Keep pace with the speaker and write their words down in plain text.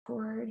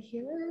Forward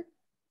here.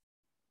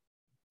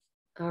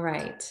 All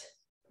right.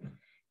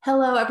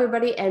 Hello,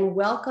 everybody, and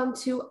welcome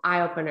to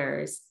Eye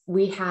Openers.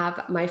 We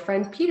have my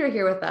friend Peter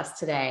here with us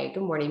today.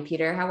 Good morning,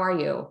 Peter. How are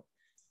you?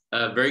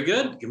 Very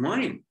good. Good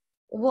morning.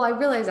 Well, I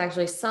realize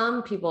actually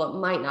some people, it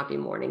might not be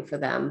morning for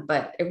them,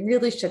 but it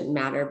really shouldn't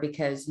matter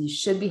because you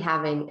should be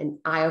having an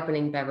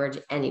eye-opening beverage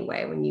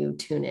anyway when you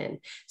tune in.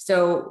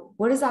 So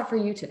what is that for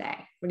you today?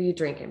 What are you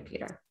drinking,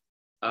 Peter?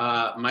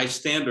 My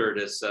standard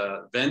is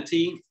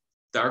venti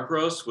dark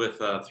roast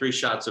with 3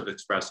 shots of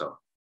espresso.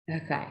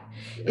 Okay.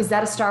 Is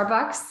that a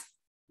Starbucks?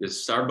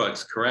 It's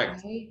Starbucks,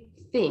 correct. I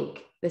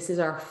think this is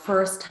our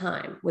first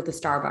time with the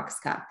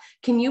Starbucks cup.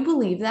 Can you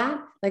believe that?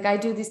 Like I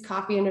do these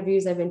coffee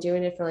interviews. I've been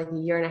doing it for like a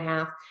year and a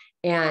half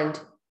and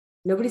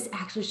nobody's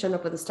actually shown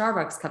up with a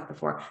Starbucks cup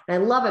before.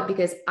 And I love it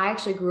because I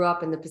actually grew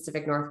up in the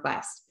Pacific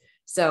Northwest.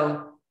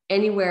 So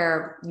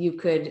anywhere you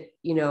could,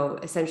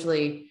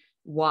 essentially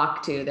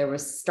walk to, there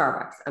was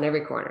Starbucks on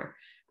every corner.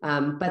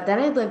 But then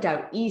I lived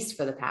out east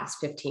for the past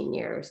 15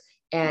 years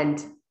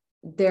and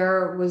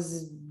there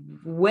was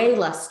way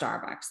less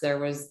Starbucks. There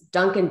was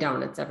Dunkin'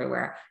 Donuts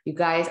everywhere. You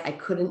guys, I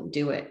couldn't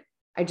do it.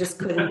 I just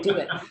couldn't do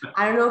it.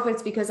 I don't know if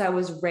it's because I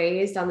was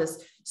raised on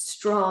this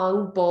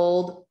strong,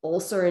 bold,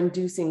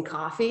 ulcer-inducing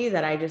coffee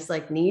that I just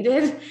like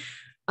needed.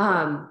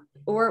 Or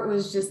it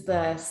was just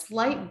the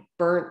slight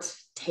burnt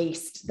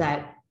taste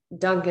that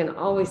Dunkin'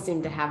 always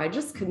seemed to have. I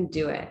just couldn't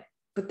do it.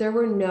 But there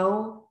were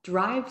no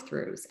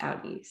drive-throughs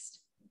out east.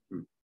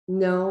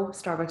 No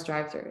Starbucks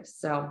drive-throughs.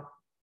 So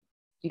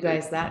you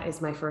guys, that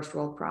is my first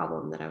world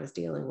problem that I was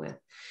dealing with.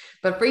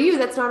 But for you,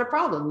 that's not a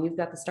problem. You've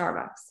got the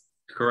Starbucks.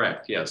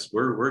 Correct. Yes,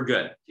 we're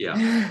good.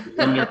 Yeah.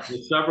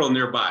 There's several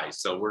nearby,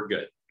 so we're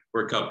good.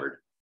 We're covered.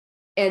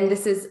 And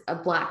this is a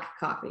black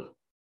coffee.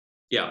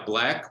 Yeah,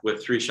 black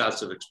with 3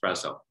 shots of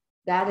espresso.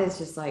 That is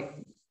just like,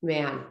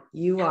 man,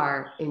 you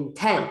are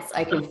intense.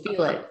 I can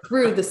feel it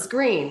through the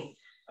screen.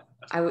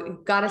 I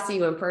got to see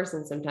you in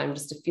person sometime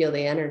just to feel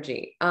the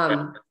energy.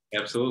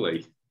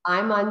 Absolutely.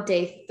 I'm on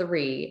day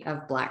 3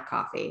 of black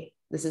coffee.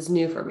 This is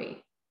new for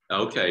me.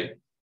 Okay.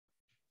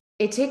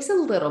 It takes a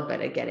little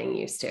bit of getting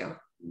used to.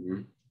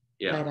 Mm-hmm.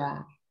 Yeah.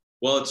 But,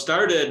 well, it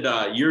started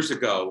years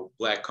ago,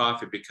 black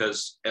coffee,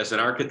 because as an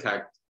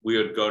architect, we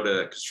would go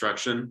to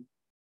construction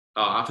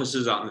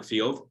offices out in the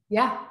field.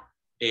 Yeah.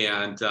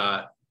 And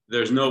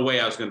there's no way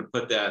I was going to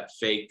put that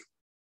fake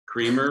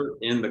creamer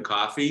in the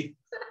coffee.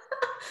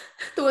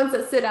 The ones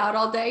that sit out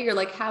all day, you're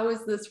like, how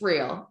is this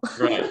real?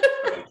 Right.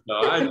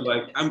 So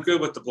I'm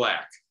good with the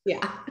black.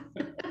 Yeah.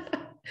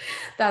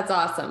 That's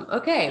awesome.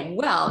 Okay.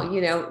 Well,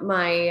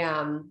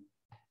 my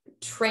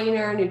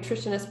trainer,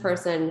 nutritionist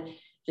person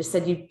just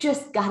said, you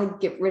just got to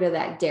get rid of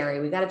that dairy.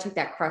 We got to take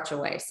that crutch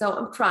away. So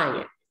I'm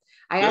trying it.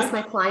 I ask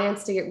my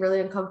clients to get really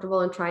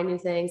uncomfortable and try new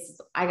things.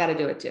 I got to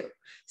do it too.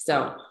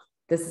 So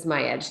this is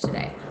my edge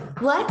today.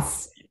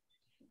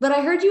 But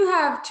I heard you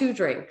have 2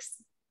 drinks.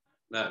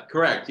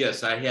 Correct.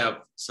 Yes, I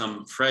have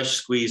some fresh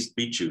squeezed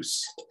beet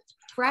juice.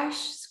 Fresh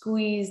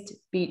squeezed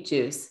beet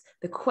juice.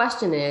 The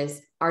question is,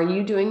 are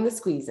you doing the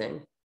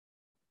squeezing?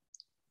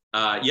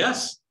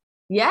 Yes.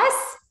 Yes?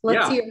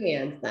 Let's see your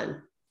hands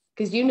then.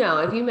 Because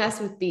if you mess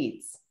with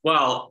beets.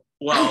 Well,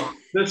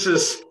 this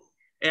is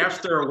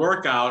after a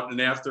workout and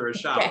after a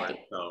shower.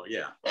 Okay. So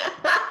yeah.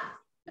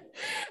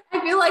 I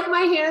feel like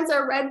my hands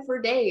are red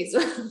for days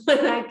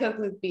when I cook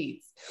with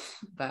beets.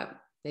 But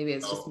maybe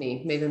it's just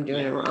me. Maybe I'm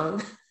doing it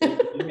wrong.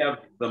 We have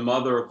the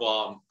mother of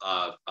all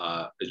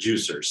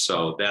juicers.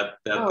 So that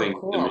thing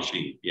cool. is a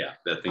machine. Yeah,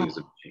 that thing is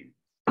a machine.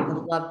 I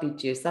love beet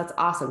juice. That's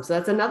awesome. So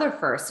that's another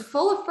first.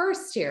 Full of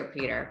firsts here,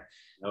 Peter.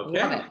 Okay.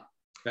 Love it.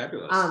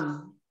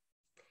 Fabulous.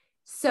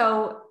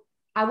 So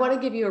I want to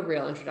give you a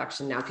real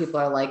introduction now. People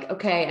are like,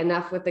 okay,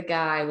 enough with the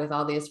guy with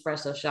all the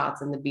espresso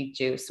shots and the beet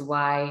juice.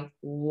 Why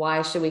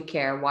should we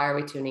care? Why are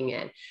we tuning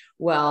in?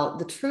 Well,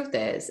 the truth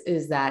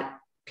is that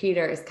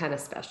Peter is kind of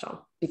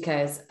special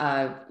because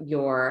of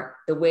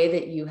the way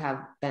that you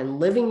have been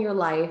living your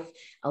life,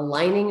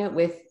 aligning it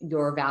with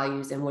your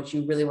values and what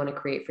you really want to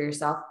create for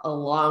yourself,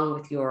 along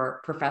with your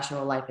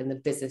professional life and the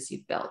business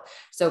you've built.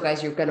 So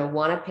guys, you're going to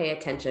want to pay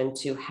attention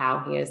to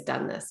how he has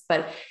done this.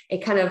 But a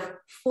kind of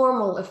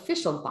formal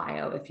official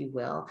bio, if you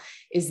will,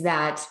 is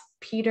that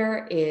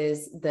Peter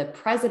is the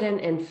president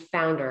and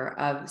founder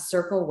of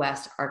Circle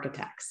West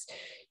Architects.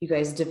 You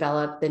guys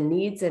develop the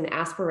needs and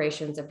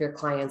aspirations of your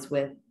clients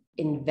with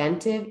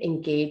inventive,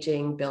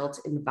 engaging built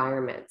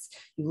environments.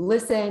 You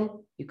listen,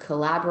 you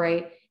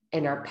collaborate,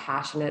 and are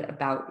passionate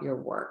about your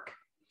work.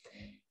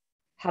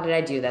 How did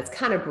I do? That's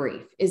kind of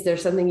brief. Is there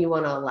something you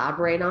want to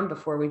elaborate on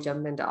before we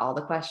jump into all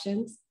the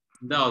questions?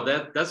 No,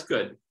 that's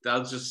good.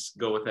 I'll just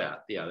go with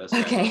that. Yeah, that's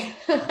okay.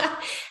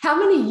 How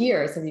many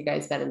years have you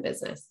guys been in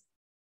business?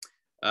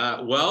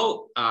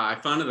 I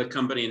founded the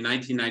company in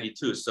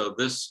 1992, so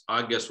this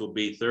August will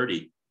be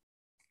 30.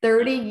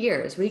 30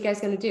 years. What are you guys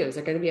going to do? Is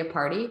there going to be a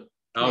party?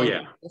 Oh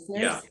yeah.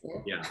 Yeah.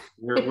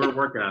 We're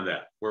working on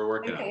that. We're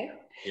working on it.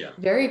 Yeah.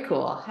 Very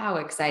cool. How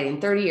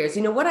exciting. 30 years.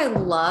 You know what I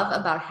love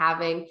about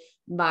having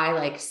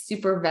my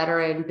super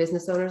veteran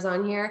business owners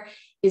on here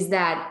is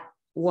that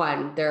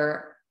one,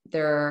 there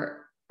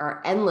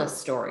are endless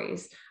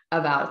stories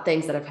about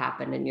things that have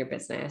happened in your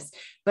business,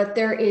 but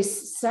there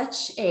is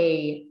such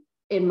a,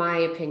 in my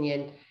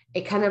opinion,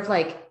 a kind of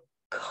like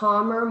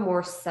calmer,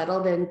 more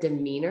settled in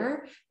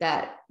demeanor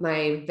that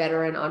my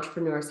veteran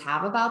entrepreneurs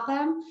have about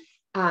them,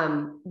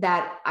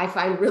 that I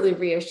find really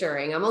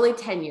reassuring. I'm only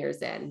 10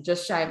 years in,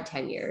 just shy of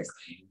 10 years.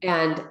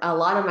 And a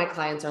lot of my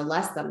clients are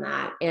less than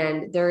that.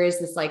 And there is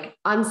this like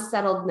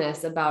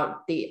unsettledness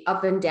about the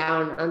up and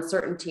down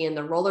uncertainty and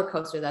the roller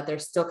coaster that they're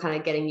still kind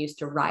of getting used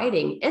to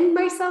riding, and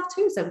myself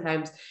too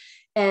sometimes.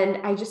 And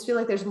I just feel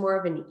like there's more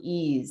of an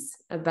ease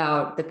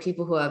about the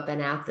people who have been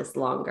at this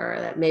longer,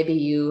 that maybe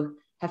you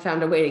have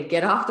found a way to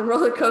get off the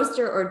roller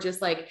coaster or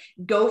just like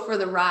go for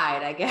the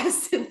ride, I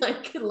guess, and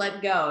like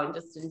let go and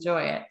just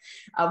enjoy it.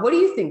 What do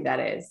you think that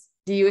is?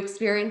 Do you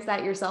experience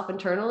that yourself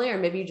internally, or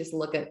maybe you just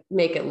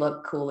make it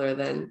look cooler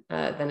than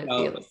it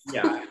feels?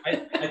 Yeah,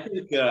 I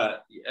think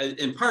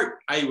in part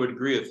I would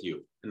agree with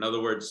you. In other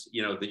words,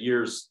 the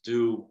years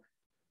do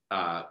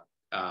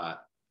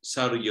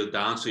settle you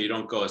down, so you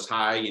don't go as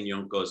high and you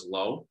don't go as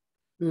low.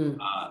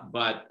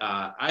 But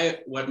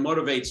what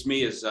motivates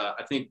me is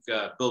I think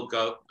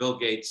Bill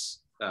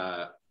Gates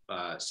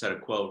said a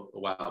quote a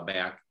while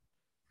back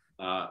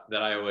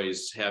that I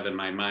always have in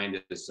my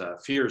mind is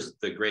fear is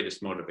the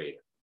greatest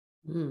motivator.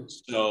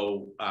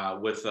 So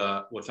with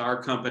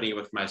our company,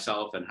 with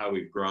myself and how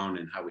we've grown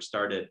and how we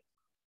started,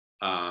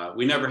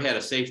 we never had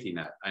a safety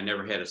net. I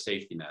never had a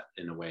safety net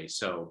in a way.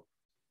 So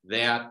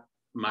that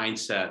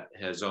mindset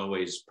has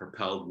always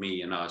propelled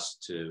me and us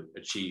to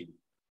achieve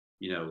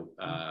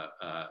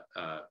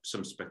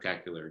some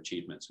spectacular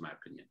achievements, in my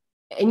opinion.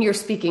 And you're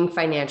speaking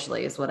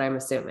financially is what I'm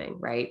assuming,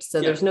 right? So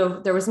Yeah.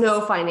 there was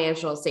no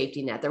financial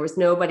safety net. There was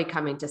nobody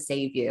coming to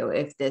save you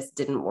if this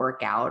didn't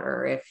work out,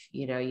 or if,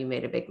 you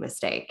made a big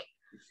mistake.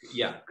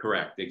 Yeah,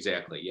 correct.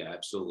 Exactly. Yeah,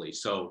 absolutely.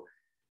 So,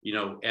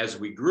 as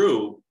we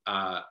grew,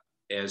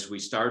 as we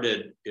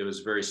started, it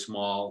was very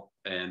small.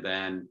 And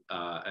then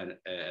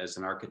as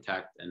an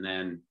architect, and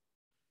then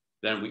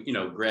we,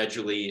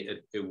 gradually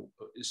it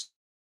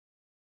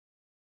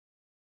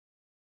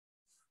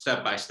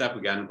step by step,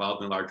 we got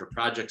involved in larger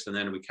projects, and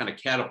then we kind of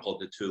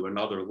catapulted to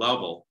another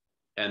level.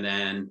 And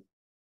then,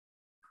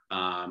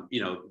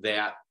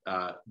 that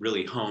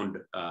really honed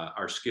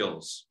our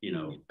skills,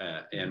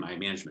 and my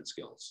management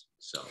skills.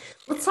 So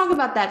let's talk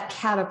about that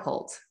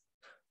catapult.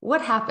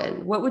 What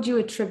happened? What would you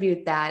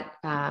attribute that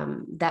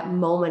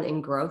moment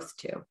in growth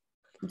to?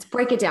 Let's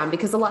break it down,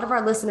 because a lot of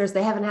our listeners,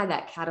 they haven't had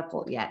that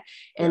catapult yet,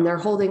 and they're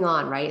holding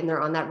on, right? And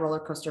they're on that roller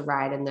coaster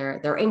ride, and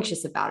they're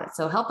anxious about it.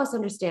 So help us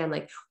understand,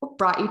 like, what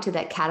brought you to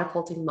that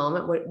catapulting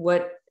moment?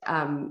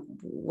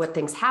 What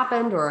things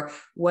happened, or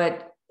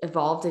what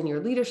evolved in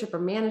your leadership or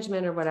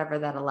management or whatever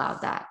that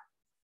allowed that?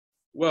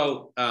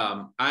 Well,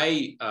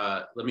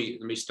 let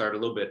me start a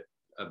little bit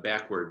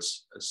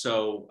backwards.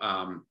 So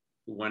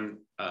when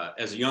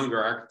as a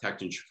younger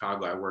architect in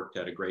Chicago, I worked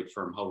at a great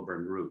firm,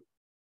 Hullabur & Root.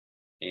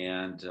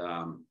 And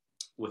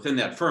within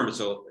that firm,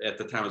 so at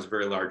the time it was a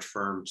very large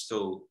firm,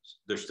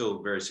 they're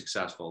still very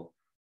successful.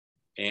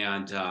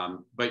 And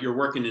but you're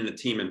working in a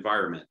team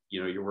environment.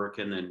 You're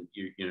working, and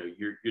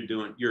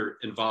you're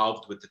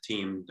involved with the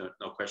team,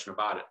 no question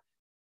about it.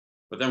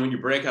 But then when you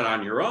break out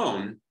on your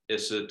own,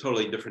 it's a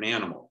totally different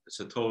animal. It's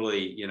a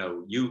totally,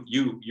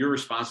 you're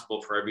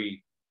responsible for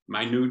every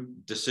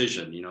minute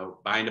decision.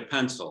 Buying a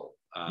pencil,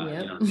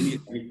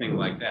 anything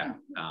like that.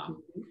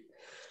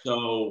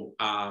 So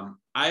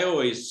I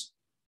always,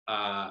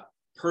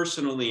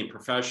 personally and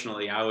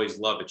professionally, I always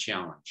love a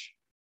challenge.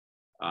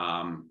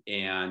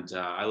 And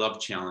I love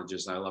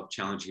challenges. I love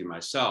challenging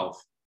myself,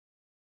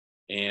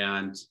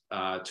 and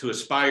to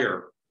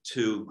aspire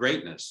to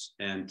greatness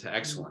and to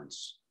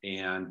excellence.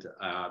 And,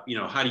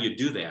 how do you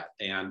do that?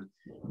 And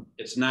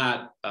it's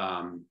not,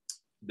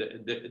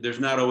 there's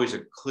not always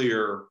a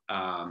clear,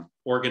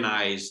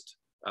 organized,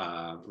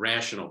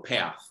 rational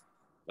path.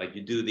 Like,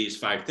 you do these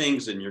 5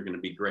 things and you're going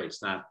to be great.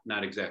 It's not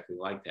exactly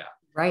like that.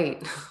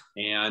 Right.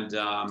 And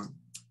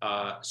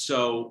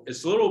so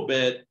it's a little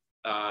bit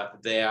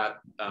that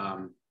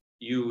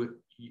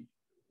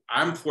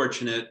I'm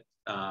fortunate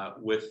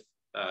with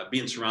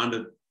being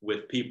surrounded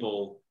with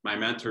people, my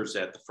mentors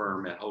at the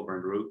firm at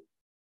Hullabur & Root,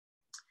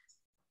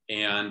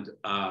 and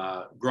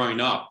growing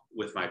up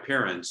with my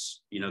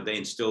parents, they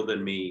instilled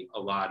in me a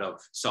lot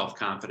of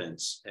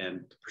self-confidence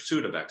and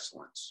pursuit of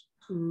excellence.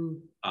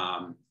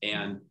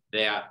 And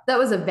that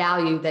was a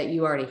value that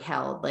you already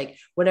held. Like,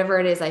 whatever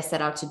it is I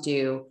set out to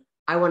do,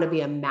 I want to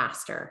be a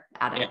master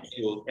at it.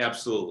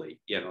 Absolutely.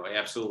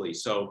 Absolutely.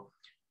 So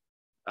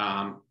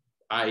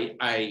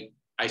I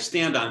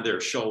stand on their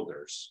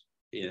shoulders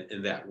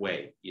in that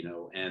way,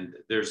 and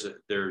there's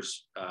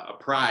a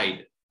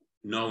pride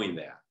knowing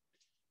that.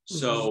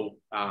 So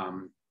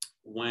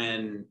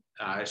when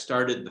I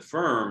started the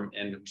firm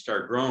and we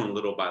started growing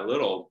little by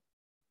little,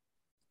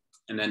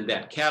 and then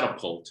that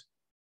catapult,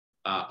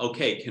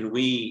 can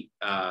we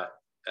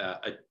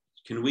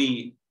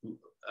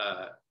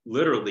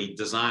literally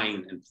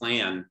design and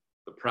plan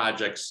the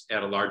projects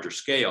at a larger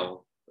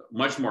scale,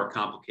 much more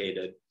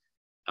complicated,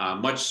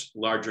 much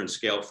larger in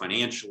scale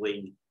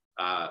financially,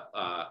 a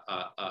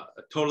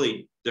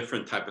totally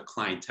different type of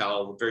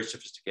clientele, very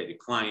sophisticated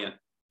client,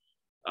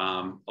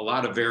 a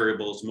lot of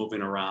variables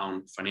moving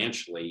around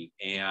financially.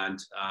 And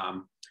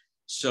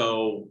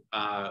so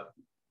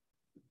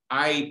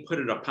I put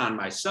it upon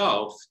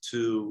myself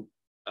to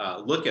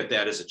look at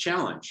that as a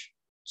challenge.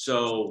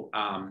 So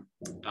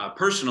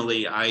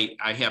personally, I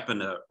happen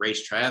to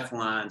race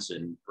triathlons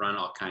and run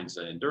all kinds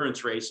of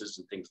endurance races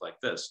and things like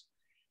this.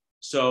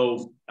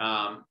 So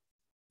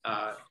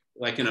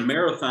like in a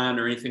marathon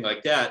or anything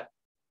like that,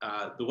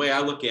 the way I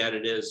look at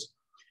it is,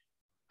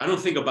 I don't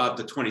think about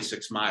the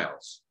 26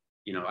 miles.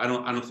 You know, I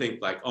don't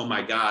think like, oh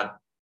my God,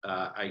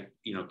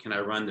 can I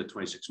run the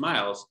 26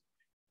 miles?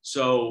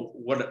 So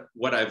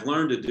what I've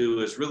learned to do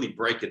is really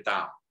break it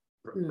down.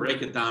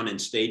 Break it down in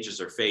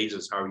stages or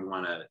phases, however you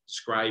want to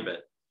describe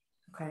it.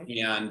 Okay.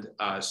 And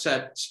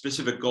set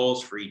specific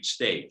goals for each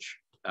stage.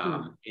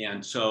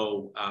 And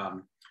so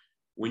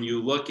when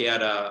you look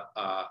at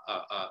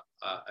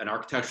an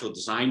architectural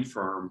design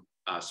firm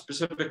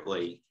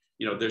specifically,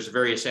 you know, there's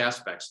various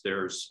aspects.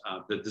 There's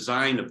the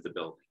design of the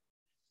building.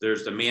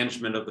 There's the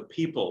management of the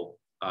people,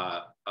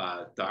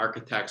 the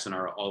architects and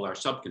all our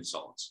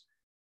sub-consultants.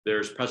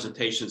 There's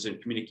presentations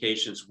and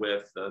communications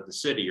with the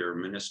city or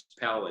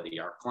municipality,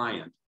 our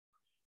client,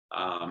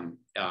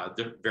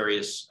 the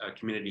various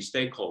community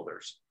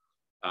stakeholders.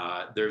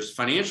 There's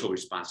financial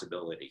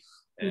responsibility.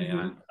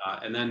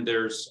 And then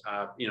there's,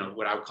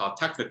 what I would call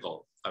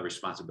technical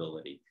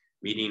responsibility,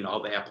 meeting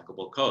all the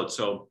applicable codes.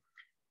 So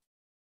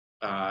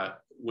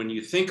when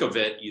you think of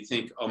it, you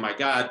think, oh my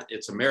God,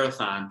 it's a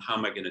marathon. How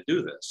am I going to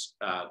do this?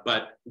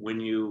 But when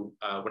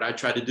what I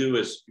try to do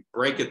is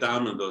break it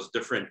down in those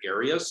different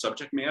areas,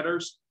 subject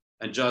matters,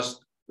 and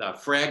just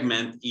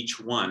fragment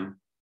each one,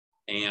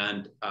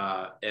 and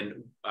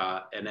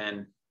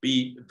then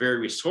be very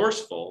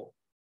resourceful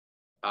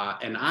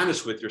and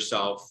honest with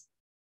yourself,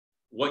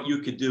 what you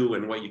could do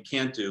and what you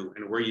can't do,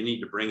 and where you need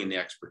to bring in the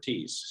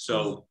expertise.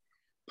 So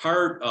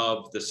part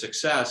of the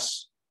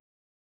success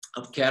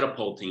of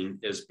catapulting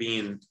is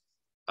being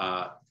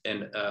a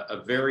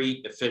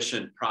very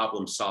efficient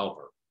problem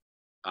solver.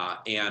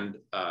 And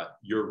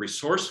you're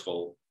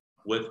resourceful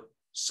with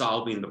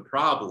solving the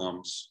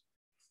problems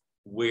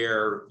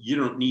where you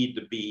don't need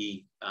to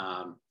be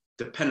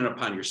dependent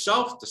upon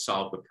yourself to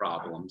solve the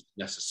problems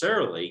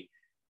necessarily,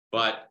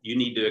 but you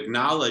need to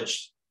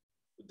acknowledge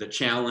the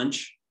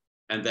challenge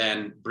and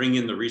then bring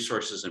in the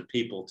resources and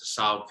people to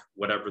solve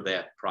whatever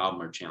that problem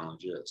or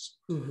challenge is.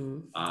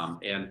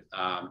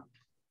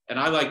 And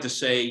I like to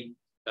say,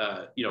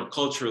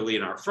 culturally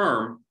in our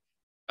firm,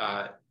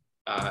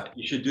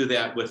 you should do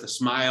that with a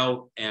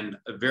smile and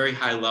a very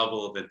high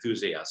level of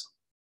enthusiasm.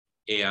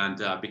 And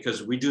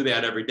because we do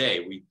that every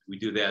day. We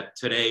do that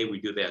today,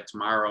 we do that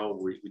tomorrow,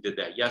 we did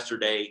that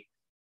yesterday.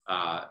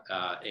 Well,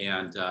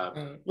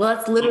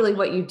 that's literally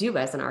what you do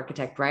as an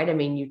architect, right? I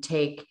mean, you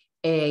take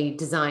a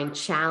design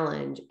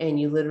challenge and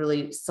you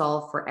literally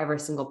solve for every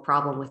single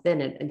problem within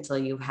it until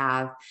you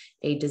have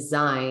a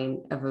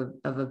design of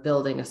a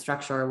building, a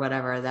structure or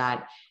whatever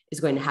that is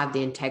going to have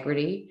the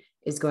integrity,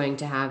 is going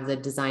to have the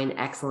design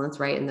excellence,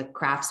 right? And the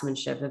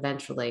craftsmanship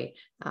eventually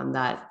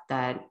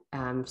that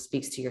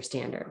speaks to your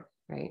standard,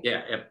 right?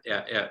 Yeah,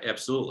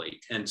 absolutely.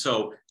 And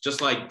so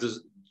just like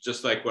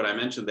what I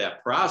mentioned,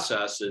 that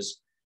process is,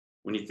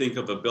 when you think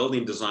of a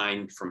building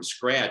design from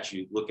scratch,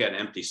 you look at an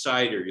empty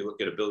site or you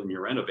look at a building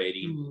you're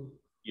renovating,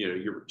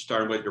 you're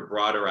starting with your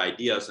broader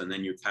ideas, and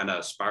then you kind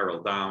of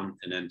spiral down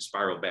and then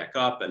spiral back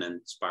up and then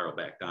spiral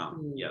back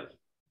down.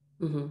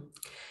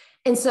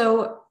 And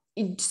so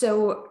I just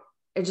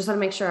want to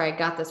make sure I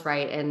got this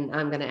right. And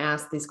I'm going to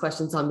ask these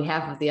questions on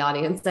behalf of the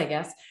audience, I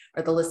guess,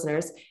 or the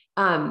listeners.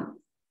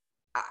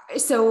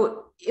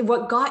 So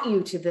what got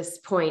you to this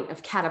point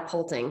of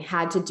catapulting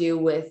had to do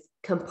with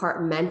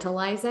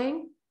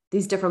compartmentalizing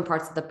these different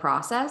parts of the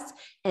process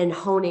and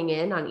honing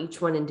in on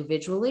each one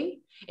individually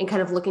and kind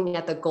of looking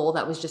at the goal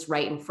that was just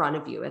right in front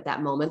of you at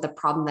that moment, the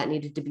problem that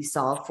needed to be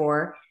solved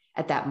for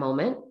at that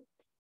moment.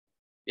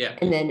 Yeah.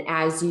 And then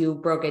as you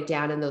broke it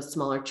down in those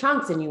smaller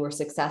chunks and you were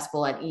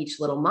successful at each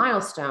little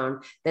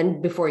milestone,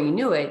 then before you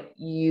knew it,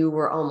 you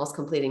were almost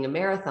completing a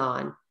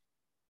marathon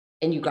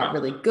and you got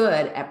really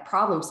good at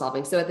problem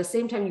solving. So at the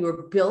same time, you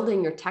were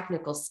building your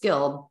technical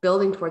skill,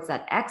 building towards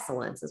that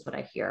excellence is what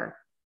I hear.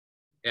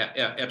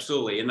 Yeah,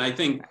 absolutely. And I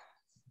think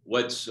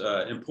what's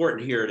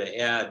important here to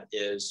add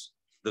is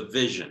the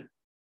vision.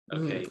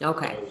 Okay.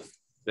 Okay.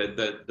 So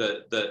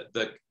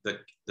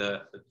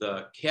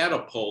the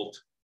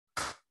catapult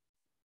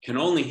can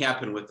only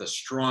happen with a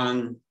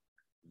strong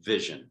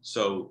vision.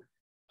 So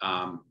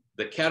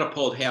the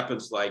catapult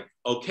happens like,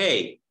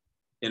 okay,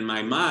 in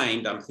my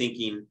mind, I'm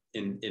thinking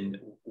in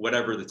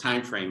whatever the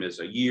time frame is,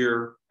 a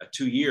year,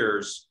 2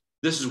 years,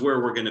 this is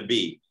where we're going to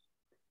be.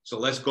 So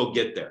let's go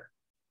get there.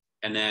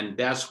 And then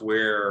that's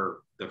where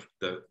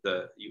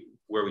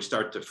where we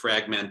start to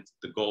fragment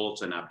the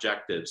goals and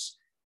objectives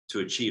to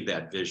achieve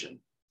that vision.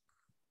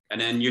 And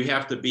then you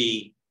have to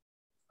be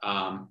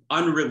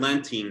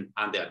unrelenting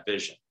on that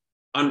vision,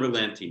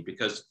 unrelenting,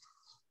 because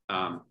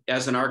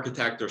as an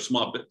architect, there's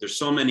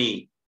so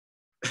many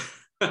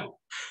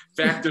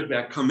factors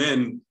that come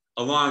in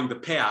along the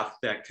path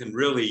that can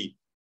really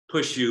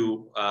push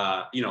you,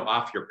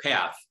 off your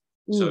path.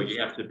 So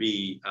you have to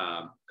be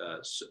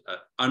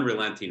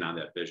unrelenting on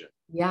that vision.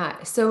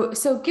 Yeah. So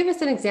give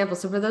us an example.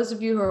 So for those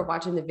of you who are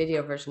watching the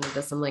video version of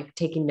this, I'm like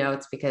taking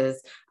notes because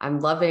I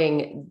love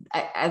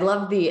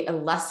the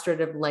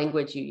illustrative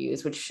language you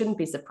use, which shouldn't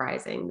be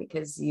surprising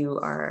because you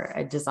are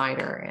a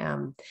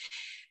designer.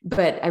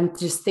 But I'm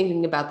just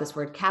thinking about this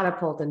word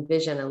catapult and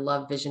vision. I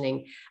love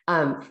visioning.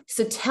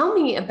 So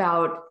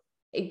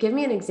give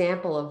me an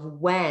example of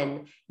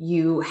when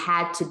you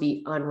had to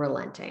be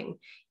unrelenting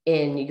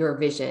in your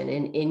vision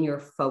and in your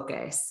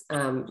focus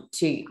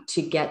to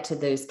get to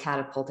those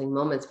catapulting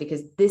moments,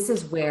 because this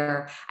is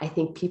where I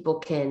think people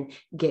can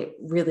get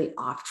really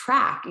off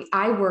track.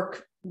 I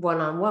work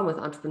one-on-one with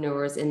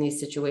entrepreneurs in these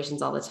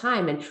situations all the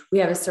time, and we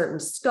have a certain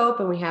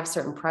scope and we have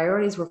certain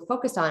priorities we're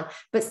focused on,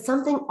 but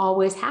something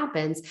always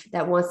happens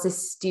that wants to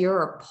steer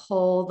or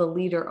pull the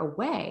leader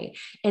away.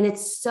 And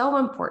it's so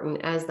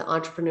important as the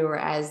entrepreneur,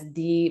 as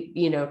the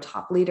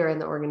top leader in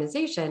the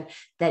organization,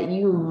 that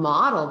you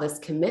model this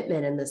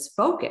commitment and this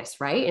focus,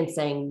 right? And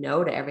saying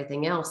no to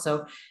everything else.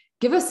 So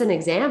give us an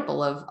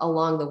example of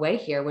along the way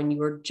here when you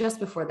were just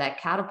before that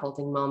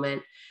catapulting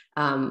moment,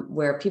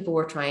 where people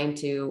were trying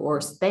to, or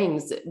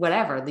things,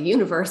 whatever, the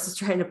universe is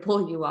trying to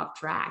pull you off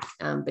track,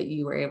 but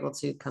you were able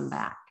to come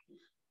back.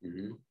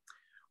 Mm-hmm.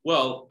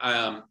 Well,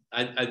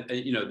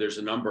 there's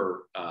a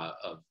number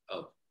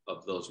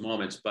of those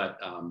moments, but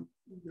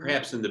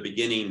perhaps in the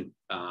beginning,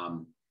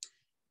 one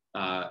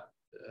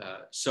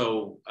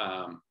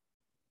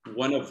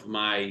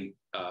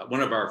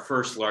of our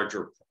first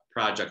larger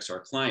projects, our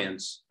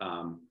clients,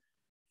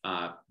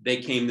 they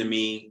came to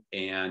me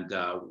and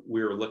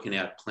we were looking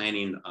at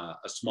planning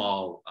a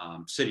small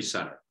city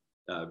center,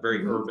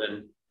 very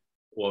urban,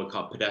 what we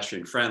call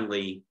pedestrian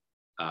friendly,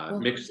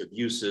 mix of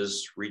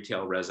uses,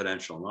 retail,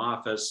 residential, and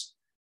office.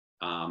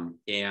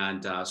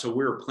 So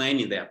we were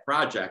planning that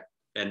project,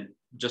 and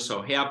just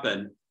so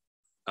happened,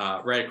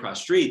 right across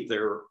the street,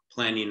 they're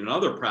planning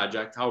another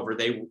project. However,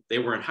 they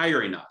weren't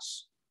hiring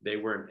us. They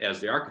weren't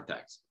as the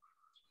architects.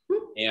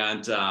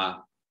 And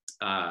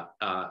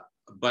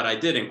but I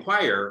did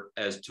inquire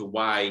as to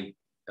why,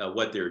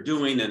 what they're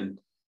doing, and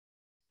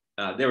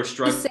they were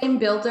struggling. The same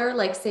builder,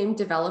 like same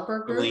developer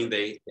group?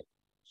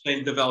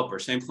 Same developer,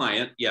 same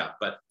client, yeah.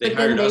 But they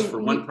hired us for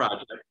one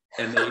project,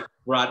 and they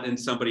brought in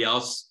somebody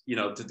else,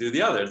 to do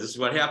the other. This is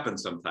what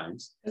happens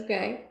sometimes.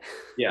 Okay.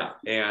 Yeah,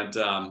 and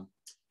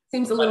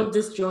seems a little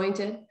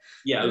disjointed.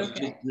 Yeah, it was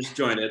just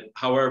disjointed.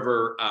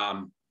 However,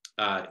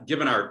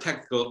 given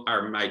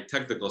my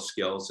technical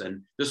skills,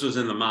 and this was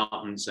in the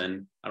mountains,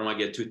 and I don't want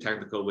to get too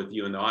technical with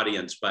you in the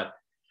audience, but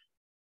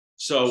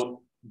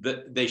so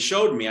they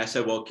showed me. I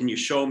said, well, can you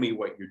show me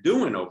what you're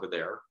doing over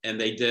there? And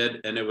they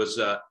did, and it was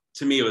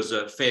to me, it was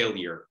a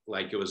failure.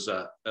 Like it was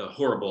a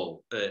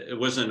horrible. It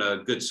wasn't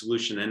a good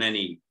solution in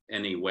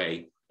any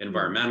way,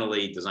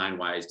 environmentally,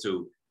 design-wise,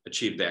 to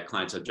achieve that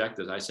client's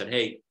objectives. I said,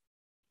 hey,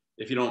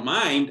 if you don't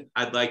mind,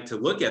 I'd like to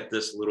look at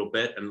this a little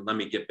bit and let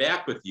me get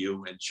back with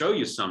you and show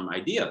you some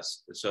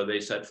ideas. So they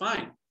said,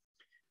 fine.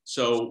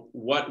 So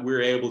what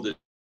we're able to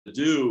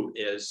do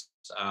is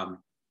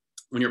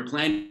when you're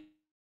planning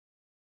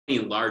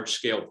large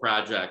scale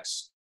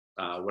projects,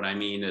 what I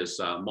mean is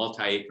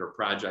multi-acre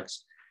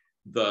projects,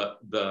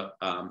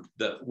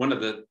 one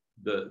of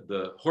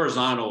the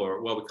horizontal,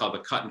 or what we call the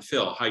cut and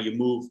fill, how you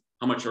move,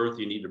 how much earth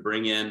you need to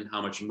bring in,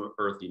 how much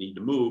earth you need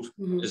to move,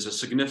 is a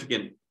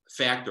significant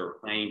factor,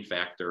 planning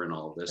factor in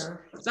all of this.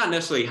 Sure. It's not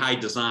necessarily high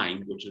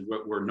design, which is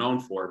what we're known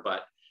for,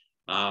 but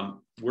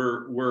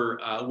we're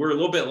a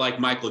little bit like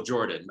Michael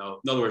Jordan.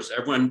 In other words,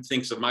 everyone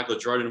thinks of Michael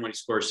Jordan when he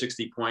scores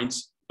 60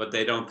 points, but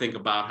they don't think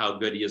about how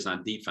good he is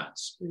on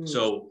defense.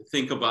 So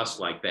think of us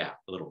like that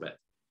a little bit.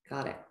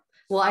 Got it.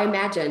 Well, I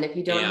imagine if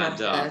you don't have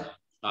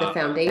the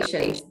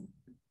foundation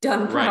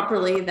done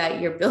properly,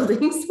 that your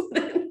buildings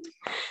wouldn't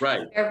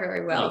fare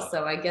very well.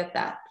 So I get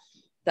that,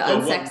 the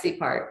unsexy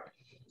part.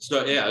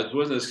 So yeah, it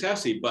wasn't as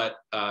sexy, but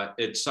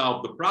it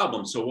solved the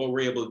problem. So what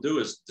we're able to do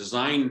is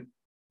design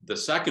the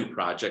second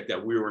project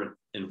that we were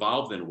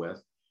involved in with,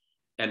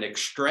 and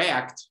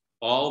extract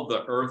all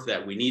the earth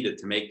that we needed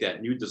to make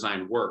that new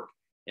design work,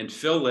 and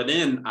fill it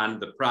in on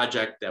the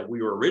project that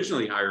we were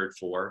originally hired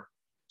for.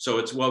 So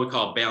it's what we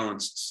call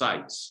balanced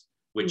sites,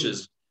 which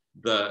is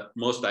the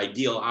most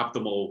ideal,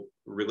 optimal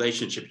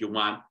relationship you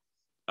want,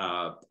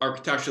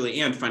 architecturally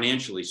and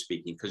financially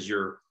speaking, because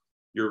you're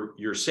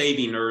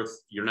saving earth,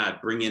 you're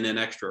not bringing in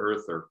extra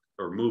earth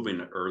or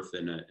moving earth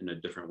in a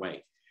different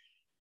way.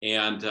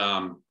 And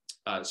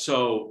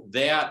so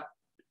that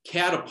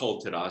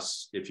catapulted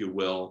us, if you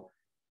will,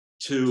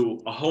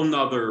 to a whole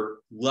nother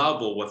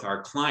level with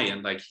our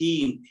client. Like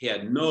he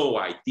had no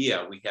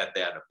idea we had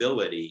that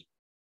ability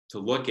to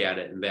look at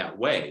it in that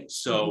way.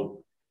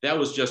 So that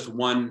was just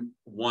one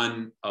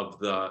of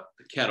the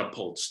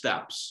catapult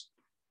steps.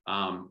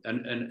 And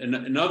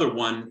another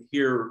one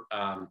here,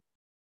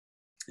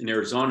 in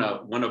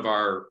Arizona, one of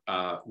our,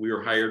 we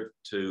were hired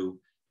to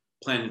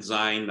plan and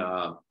design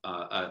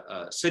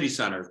a city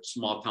center,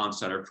 small town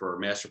center for a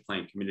master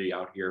plan community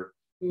out here.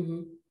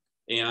 Mm-hmm.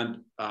 And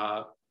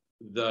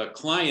the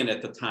client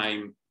at the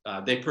time,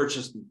 they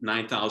purchased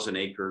 9,000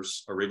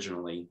 acres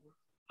originally.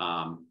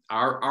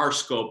 Our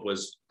scope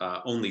was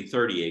only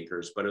 30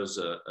 acres, but it was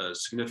a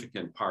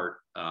significant part.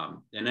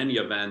 In any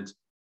event,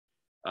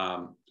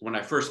 when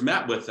I first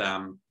met with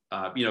them,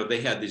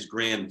 they had these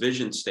grand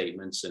vision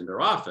statements in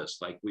their office,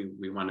 like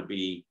we want to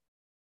be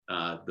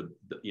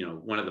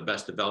one of the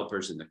best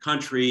developers in the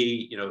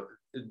country.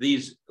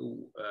 These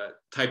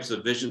types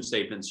of vision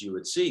statements you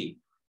would see.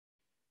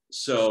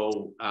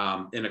 So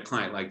in a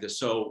client like this,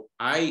 so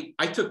I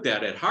took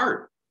that at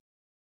heart.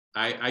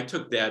 I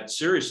took that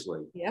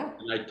seriously. Yeah.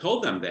 And I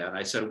told them that.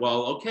 I said,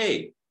 well,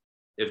 okay,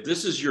 if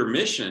this is your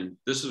mission,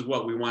 this is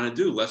what we want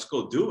to do. Let's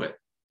go do it.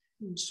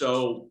 Mm-hmm.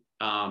 So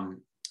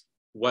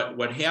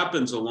what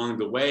happens along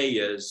the way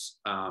is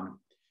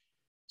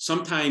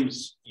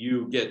sometimes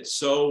you get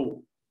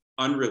so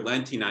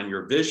unrelenting on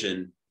your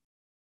vision.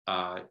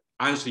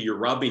 Honestly, you're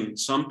rubbing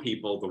some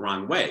people the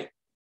wrong way,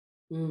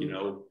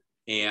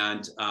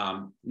 and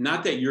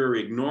not that you're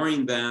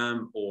ignoring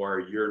them or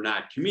you're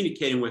not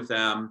communicating with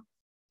them,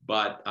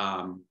 but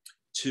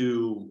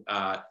to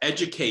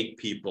educate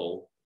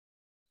people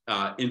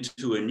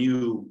into a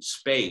new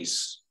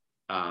space,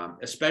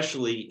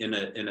 especially in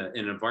an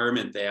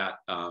environment that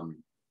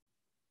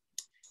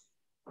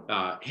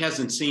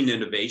hasn't seen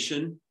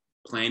innovation,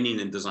 planning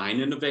and design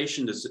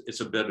innovation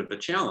is a bit of a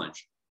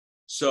challenge.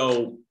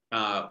 So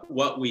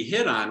what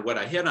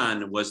I hit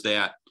on was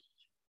that,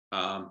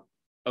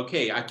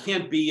 okay, I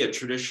can't be a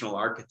traditional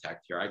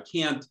architect here. I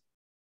can't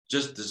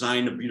just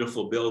design a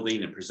beautiful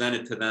building and present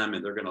it to them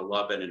and they're going to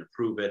love it and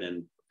approve it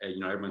and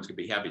everyone's going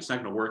to be happy. It's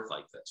not going to work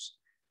like this.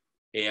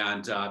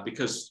 And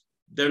because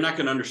they're not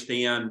going to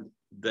understand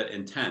the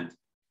intent.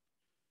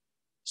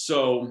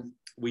 So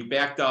we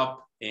backed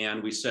up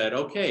and we said,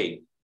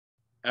 okay,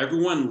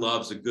 everyone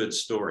loves a good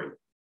story.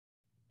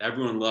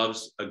 Everyone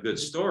loves a good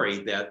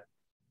story that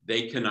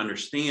they can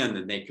understand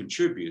and they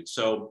contribute.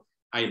 So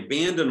I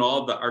abandoned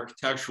all the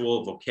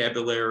architectural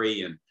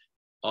vocabulary and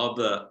all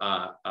the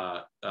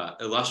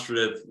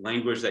illustrative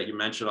language that you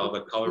mentioned, all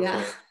the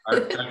colorful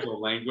architectural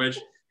language.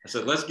 I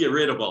said, let's get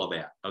rid of all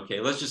that. Okay,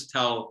 let's just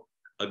tell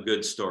a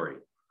good story.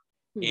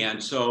 Mm-hmm.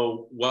 And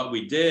so what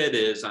we did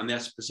is on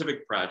that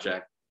specific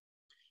project,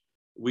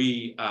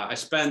 I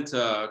spent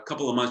a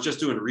couple of months just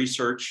doing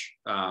research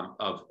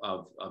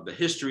of the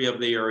history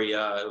of the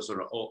area. It was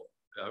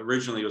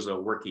originally it was a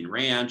working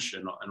ranch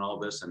and all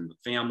this and the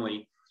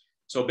family.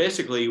 So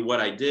basically what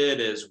I did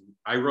is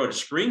I wrote a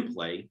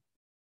screenplay,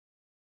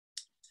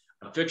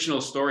 a fictional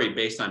story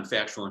based on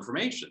factual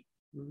information.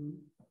 Mm-hmm.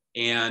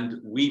 And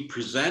we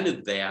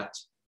presented that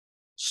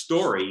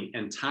story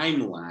and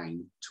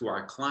timeline to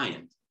our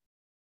client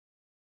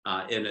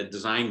in a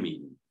design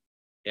meeting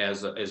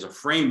as a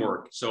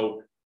framework.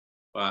 So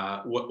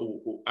what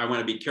I want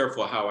to be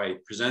careful how I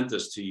present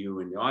this to you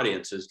and the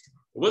audience is it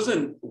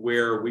wasn't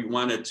where we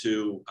wanted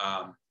to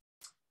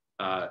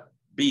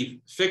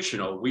be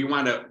fictional. We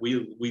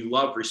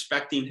love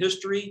respecting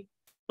history,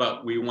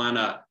 but we want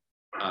to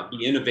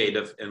be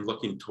innovative and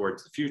looking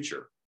towards the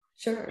future.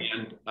 Sure.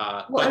 And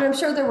and I'm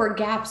sure there were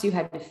gaps you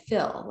had to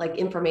fill, like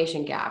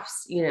information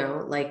gaps,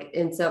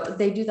 and so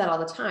they do that all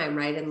the time,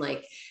 right? And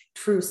like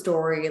true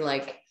story,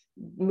 like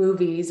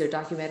movies or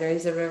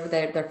documentaries or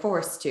whatever, they're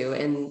forced to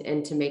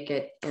and to make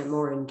it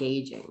more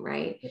engaging,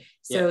 right?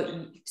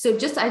 So I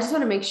just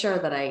want to make sure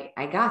that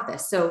I got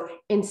this. So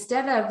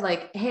instead of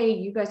like, hey,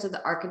 you guys are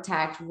the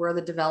architect, we're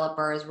the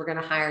developers, we're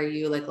going to hire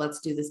you, like let's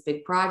do this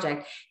big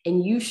project,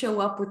 and you show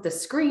up with the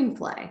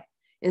screenplay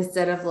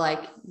instead of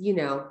like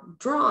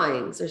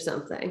drawings or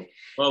something.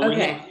 Well,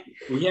 okay,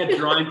 we had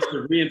drawings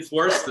to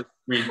reinforce the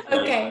screenplay.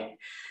 Okay,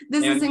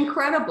 this is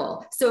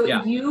incredible. So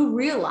you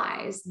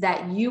realized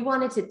that you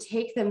wanted to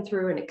take them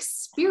through an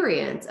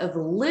experience of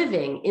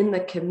living in the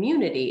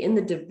community, in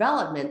the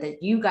development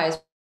that you guys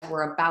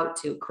were about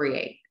to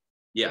create.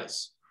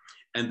 Yes.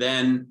 And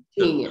then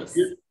Genius.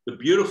 The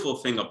beautiful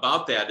thing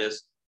about that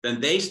is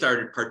then they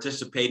started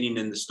participating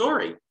in the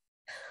story.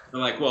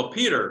 They're like, well,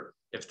 Peter,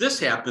 if this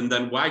happened,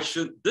 then why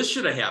should this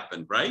have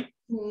happened, right?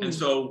 Mm. And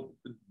so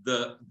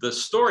the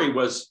story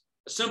was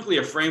simply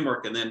a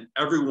framework, and then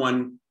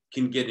everyone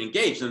can get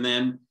engaged. And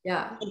then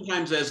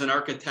sometimes as an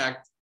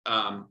architect,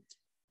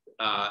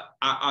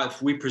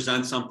 if we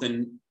present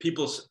something,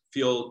 people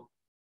feel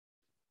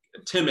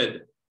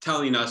timid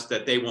telling us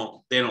that they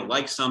don't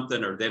like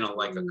something or they don't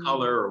like a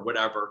color or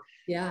whatever.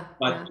 Yeah.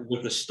 But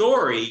with the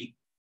story,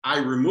 I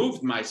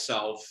removed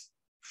myself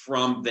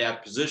from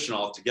that position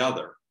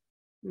altogether.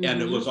 Mm-hmm.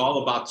 And it was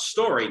all about the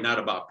story, not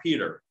about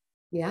Peter.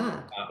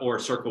 Yeah. Or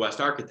Circle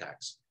West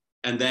Architects.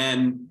 And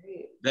then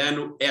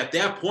at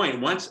that point,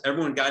 once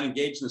everyone got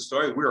engaged in the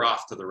story, we were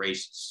off to the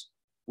races.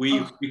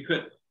 We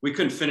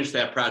couldn't finish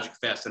that project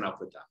fast enough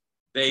with them.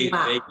 They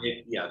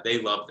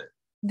loved it.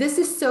 This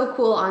is so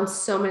cool on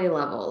so many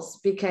levels,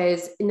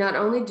 because not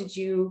only did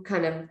you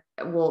kind of,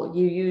 well,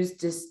 you used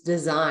this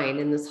design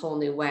in this whole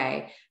new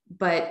way,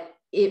 but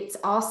it's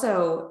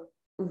also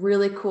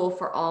really cool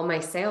for all my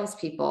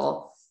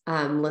salespeople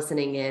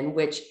listening in,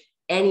 which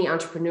any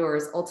entrepreneur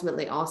is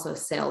ultimately also a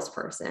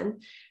salesperson.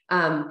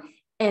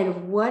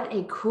 And what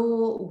a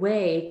cool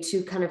way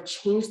to kind of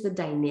change the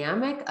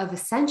dynamic of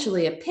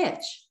essentially a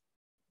pitch,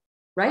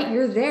 right?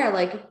 You're there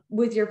like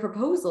with your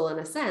proposal in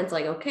a sense,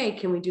 like, okay,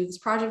 can we do this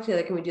project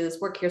together? Can we do this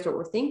work? Here's what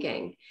we're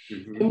thinking.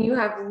 Mm-hmm. And you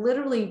have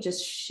literally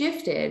just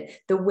shifted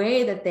the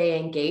way that they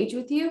engage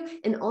with you,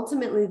 and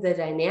ultimately the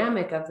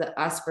dynamic of the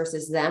us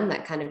versus them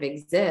that kind of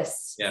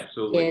exists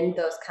in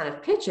those kind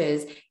of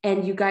pitches.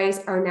 And you guys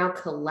are now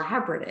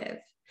collaborative.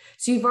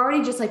 So you've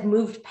already just like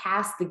moved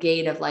past the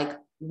gate of like,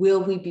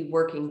 will we be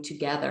working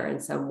together in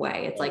some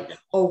way? It's like,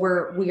 oh,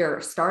 we are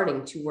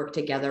starting to work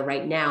together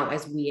right now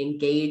as we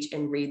engage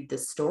and read the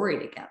story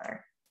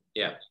together.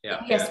 Yeah.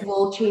 Yes,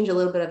 we'll change a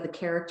little bit of the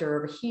character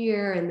over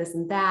here and this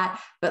and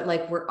that, but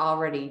like we're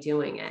already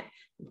doing it.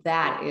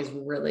 That is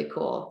really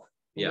cool.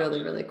 Yeah.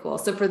 Really, really cool.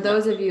 So for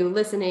those of you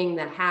listening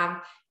that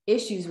have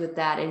issues with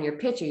that in your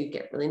pitch, or you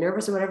get really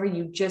nervous or whatever,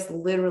 you just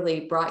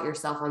literally brought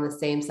yourself on the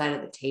same side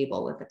of the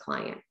table with the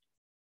client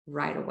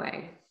right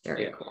away.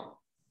 Very cool.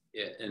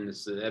 Yeah, and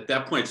at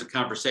that point, it's a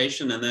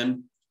conversation, and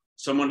then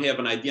someone have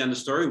an idea on the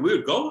story, we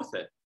would go with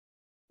it.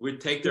 We'd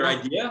take their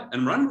idea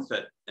and run with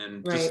it,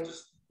 and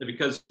just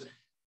because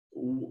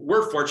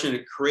we're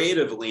fortunate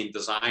creatively and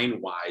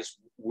design-wise,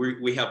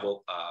 we have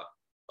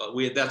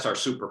that's our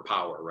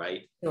superpower,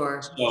 right?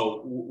 Sure.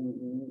 So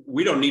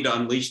we don't need to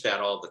unleash that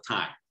all the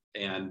time,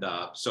 and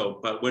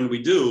but when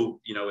we do,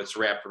 it's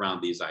wrapped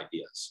around these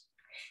ideas.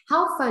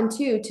 How fun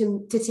too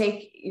to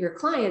take your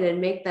client and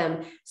make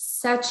them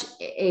such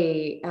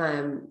a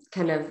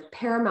kind of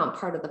paramount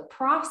part of the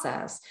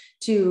process,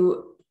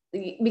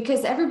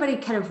 because everybody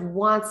kind of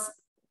wants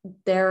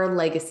their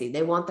legacy.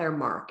 They want their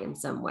mark in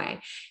some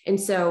way.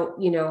 And so,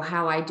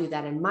 how I do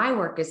that in my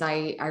work is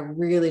I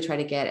really try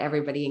to get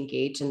everybody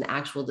engaged in the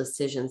actual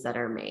decisions that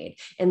are made.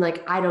 And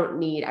like, I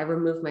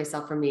remove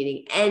myself from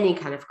needing any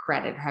kind of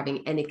credit or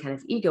having any kind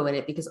of ego in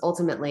it, because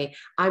ultimately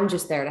I'm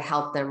just there to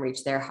help them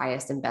reach their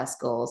highest and best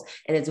goals.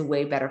 And it's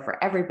way better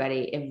for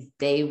everybody if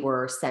they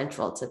were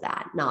central to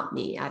that, not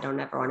me. I don't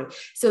ever want to.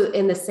 So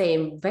in the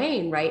same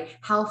vein, right?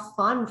 How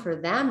fun for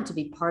them to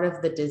be part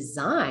of the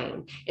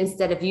design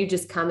instead of you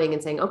just coming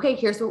and saying, okay,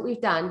 here's what we've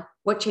done.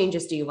 What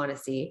changes do you want to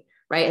see?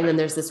 Right. And then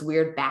there's this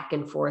weird back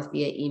and forth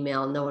via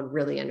email. No one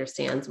really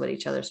understands what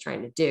each other's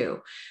trying to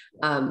do.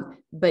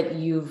 But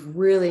you've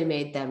really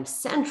made them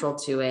central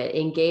to it,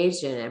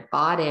 engaged in it,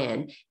 bought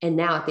in. And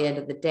now at the end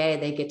of the day,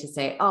 they get to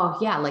say, oh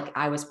yeah, like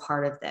I was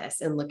part of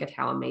this, and look at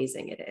how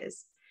amazing it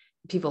is.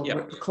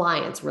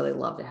 Clients really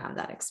love to have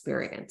that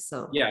experience.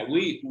 So yeah,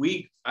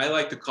 I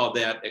like to call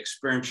that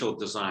experiential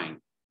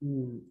design.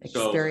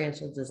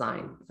 Experiential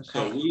design. Okay.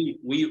 So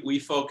we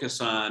focus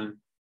on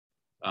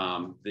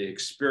the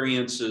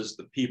experiences,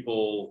 the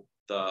people,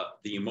 the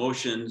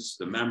emotions,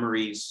 the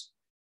memories,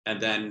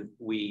 and then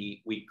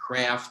we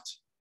craft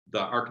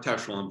the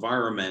architectural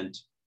environment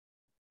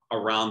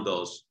around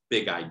those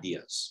big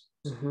ideas.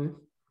 Mm-hmm.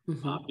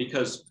 Mm-hmm.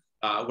 Because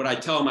what I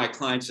tell my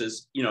clients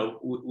is,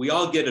 we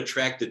all get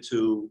attracted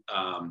to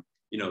a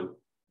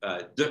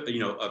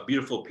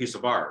beautiful piece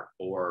of art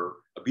or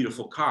a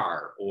beautiful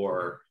car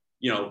or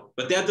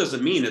but that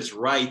doesn't mean it's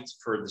right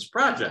for this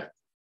project,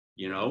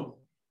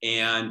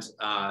 and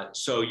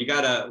so you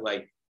gotta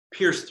like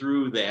pierce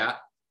through that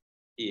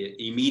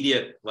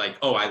immediate, like,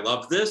 oh, I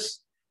love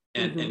this,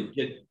 and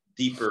get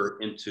deeper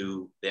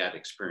into that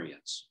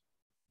experience.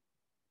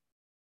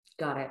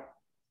 Got it.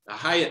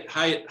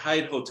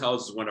 Hyatt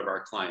Hotels is one of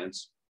our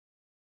clients,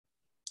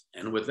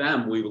 and with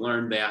them, we've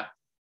learned that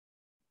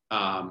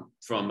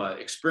from an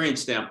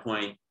experience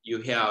standpoint,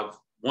 you have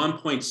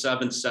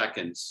 1.7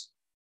 seconds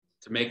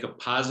to make a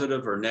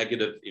positive or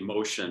negative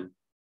emotion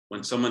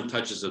when someone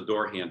touches a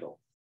door handle.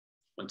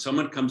 When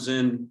someone comes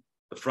in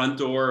the front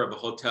door of a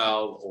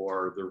hotel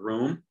or the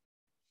room,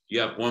 you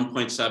have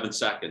 1.7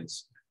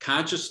 seconds.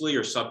 Consciously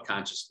or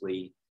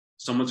subconsciously,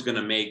 someone's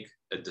gonna make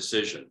a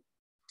decision.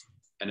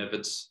 And if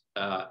it's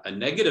a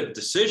negative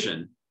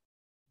decision,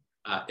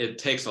 it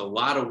takes a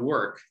lot of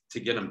work to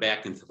get them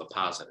back into the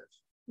positive.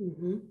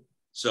 Mm-hmm.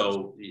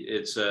 So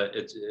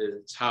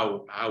it's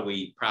how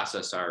we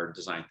process our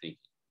design thinking.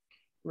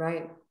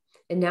 Right.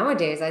 And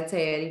nowadays, I'd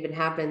say it even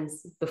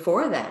happens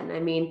before then. I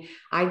mean,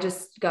 I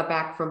just got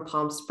back from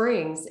Palm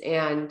Springs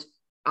and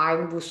I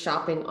was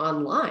shopping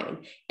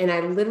online, and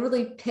I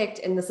literally picked,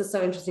 and this is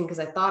so interesting because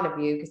I thought of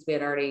you because we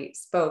had already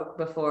spoke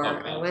before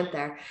I went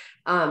there.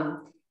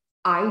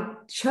 I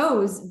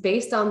chose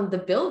based on the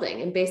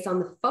building and based on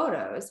the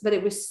photos, but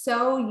it was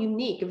so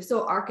unique. It was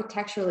so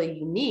architecturally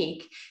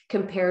unique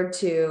compared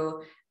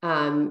to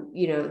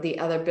you know, the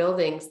other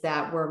buildings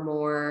that were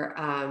more,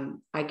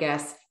 I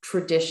guess,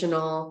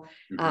 traditional,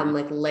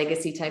 like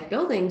legacy type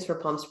buildings for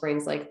Palm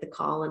Springs, like the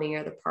Colony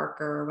or the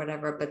Parker or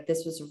whatever. But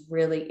this was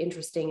really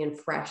interesting and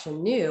fresh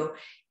and new.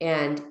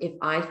 And if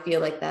I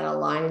feel like that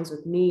aligns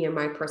with me and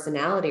my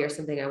personality or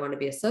something I want to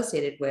be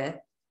associated with,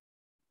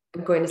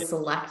 I'm going to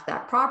select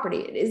that property.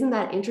 Isn't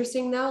that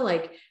interesting though?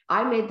 Like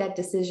I made that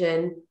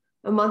decision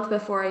a month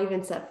before I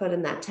even set foot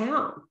in that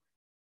town.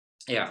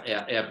 Yeah,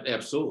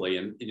 absolutely.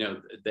 And, you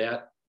know,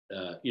 that,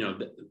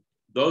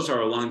 those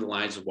are along the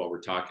lines of what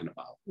we're talking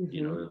about,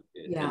 you know,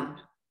 Yeah.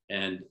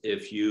 and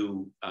if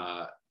you,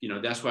 you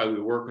know, that's why we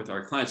work with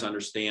our clients,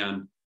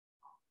 understand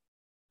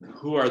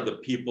who are the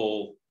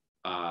people,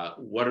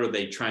 what are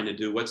they trying to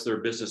do? What's their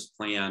business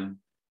plan,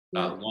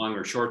 long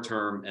or short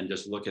term, and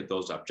just look at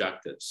those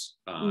objectives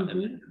and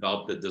then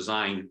develop the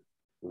design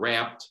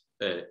wrapped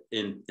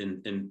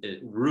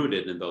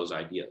rooted in those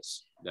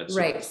ideas. That's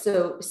right.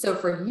 So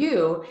for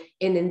you,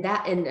 in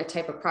a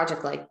type of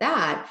project like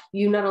that,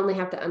 you not only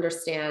have to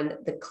understand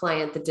the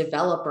client, the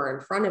developer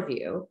in front of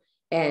you,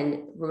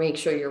 and make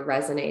sure you're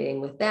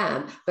resonating with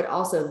them, but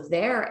also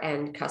their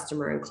end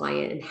customer and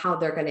client and how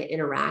they're going to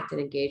interact and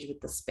engage with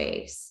the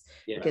space,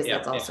 because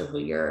that's also who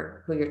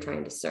you're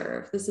trying to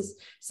serve. This is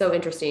so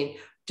interesting.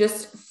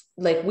 Just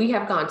like we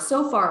have gone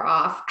so far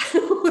off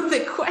with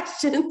the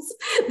questions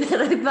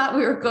that I thought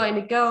we were going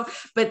to go,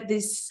 but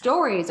these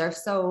stories are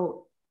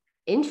so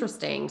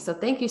interesting. So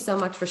thank you so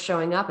much for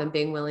showing up and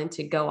being willing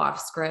to go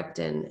off script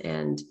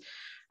and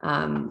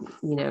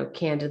you know,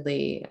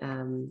 candidly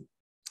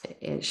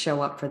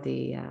show up for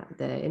the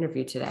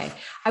interview today.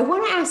 I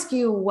want to ask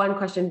you one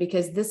question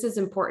because this is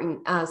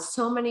important.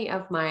 So many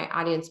of my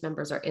audience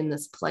members are in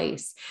this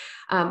place.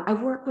 I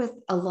work with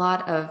a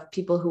lot of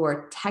people who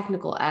are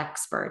technical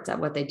experts at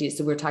what they do.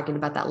 So we're talking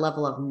about that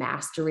level of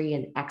mastery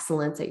and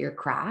excellence at your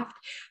craft.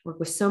 I work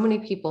with so many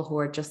people who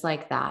are just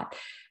like that.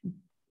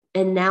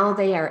 And now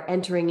they are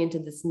entering into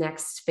this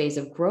next phase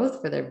of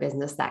growth for their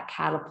business, that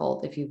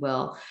catapult, if you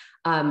will,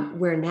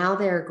 where now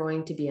they're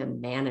going to be a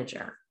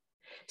manager.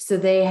 So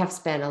they have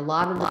spent a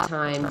lot of the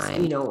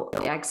time, you know,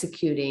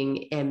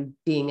 executing and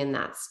being in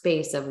that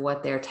space of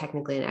what they're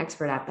technically an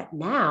expert at. But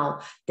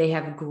now they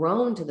have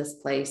grown to this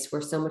place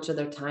where so much of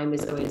their time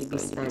is going to be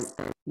spent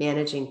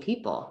managing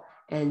people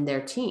and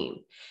their team.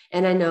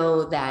 And I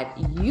know that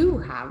you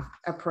have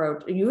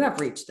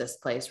reached this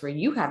place where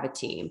you have a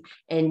team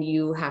and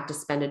you have to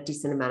spend a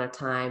decent amount of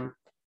time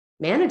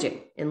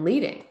managing and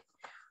leading.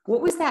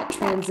 What was that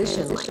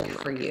transition like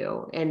for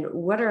you? And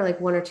what are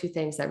like one or two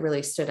things that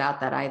really stood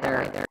out that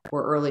either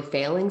were early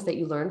failings that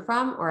you learned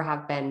from or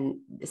have been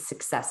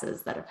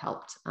successes that have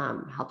helped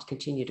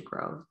continue to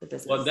grow the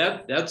business? Well,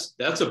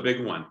 that's a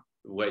big one.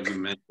 What you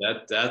meant,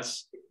 no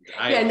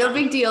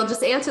big deal.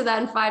 Just answer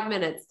that in 5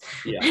 minutes.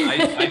 Yeah,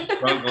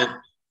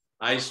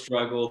 I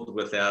struggled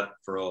with that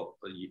for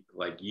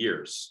like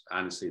years,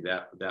 honestly,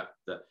 that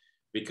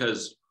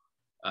because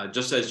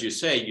just as you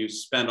say, you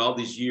spend all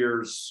these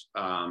years,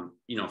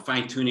 you know,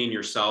 fine tuning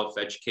yourself,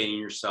 educating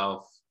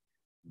yourself,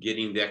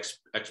 getting the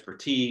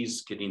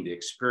expertise, getting the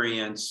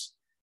experience,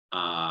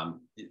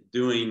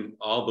 doing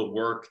all the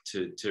work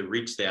to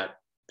reach that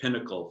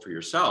pinnacle for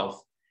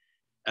yourself.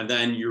 And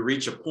then you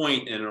reach a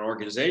point in an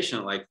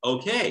organization like,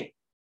 okay,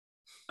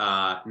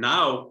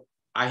 now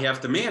I have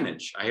to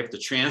manage, I have to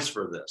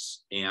transfer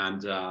this.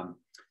 And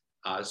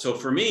so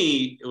for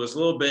me, it was a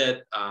little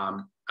bit,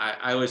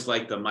 I always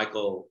like the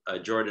Michael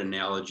Jordan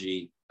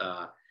analogy.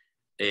 You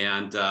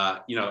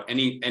know,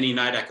 any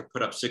night I could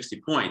put up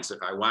 60 points if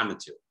I wanted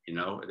to, you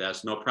know,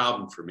 that's no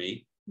problem for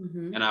me.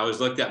 And I always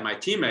looked at my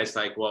teammates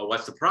like, well,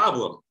 what's the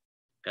problem?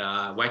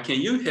 Why can't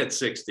you hit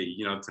 60,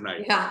 you know,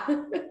 tonight? Yeah.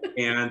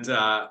 And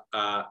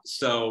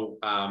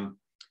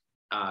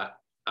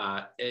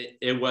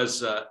it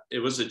was a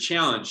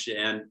challenge.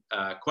 And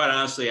quite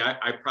honestly,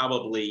 I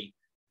probably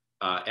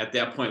at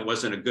that point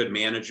wasn't a good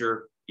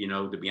manager. You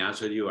know, to be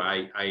honest with you,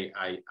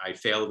 I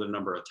failed a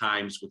number of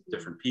times with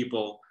different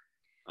people.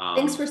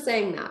 Thanks for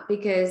saying that,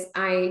 because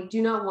I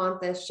do not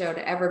want this show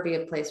to ever be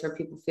a place where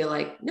people feel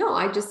like, no,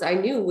 I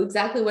knew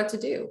exactly what to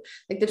do.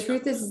 Like the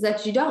truth is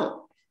that you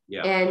don't.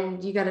 Yeah.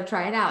 And you got to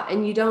try it out,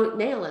 and you don't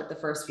nail it the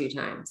first few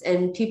times.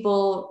 And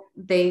people,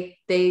 they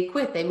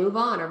quit, they move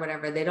on or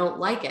whatever. They don't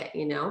like it,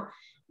 you know?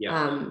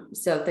 Yeah.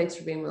 So thanks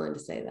for being willing to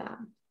say that.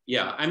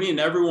 Yeah. I mean,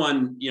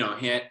 everyone, you know,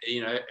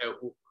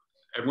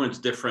 everyone's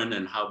different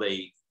in how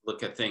they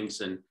look at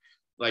things. And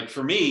like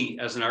for me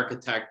as an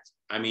architect,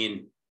 I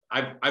mean,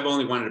 I've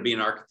only wanted to be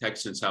an architect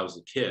since I was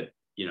a kid.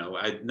 You know,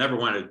 I never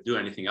wanted to do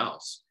anything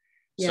else.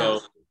 Yes.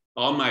 So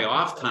all my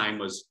off time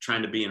was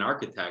trying to be an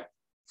architect.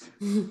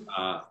 You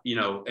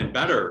know, and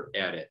better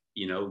at it,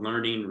 you know,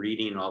 learning,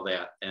 reading, all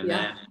that. And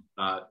then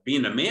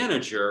being a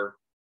manager,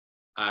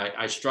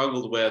 I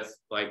struggled with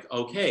like,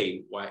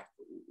 okay, why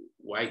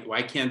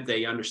can't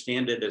they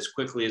understand it as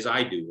quickly as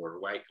I do? Or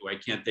why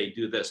can't they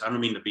do this? I don't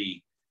mean to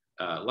be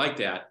like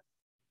that.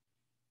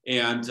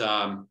 And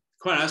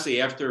quite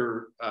honestly,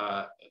 after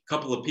a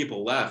couple of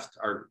people left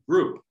our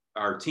group,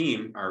 our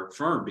team, our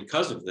firm,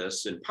 because of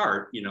this, in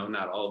part,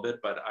 not all of it,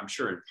 but I'm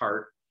sure in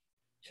part,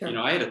 Sure.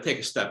 I had to take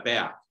a step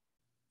back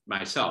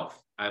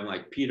myself. I'm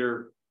like,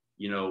 Peter,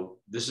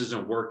 this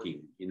isn't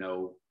working.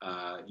 You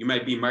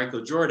might be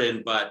Michael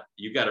Jordan, but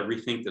you got to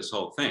rethink this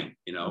whole thing,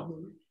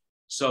 Mm-hmm.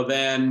 So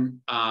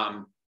then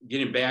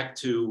getting back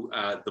to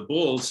the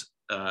Bulls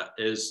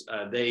is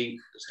they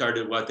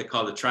started what they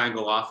call the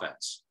triangle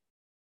offense.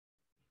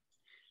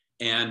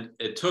 And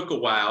it took a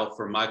while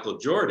for Michael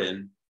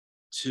Jordan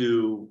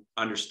to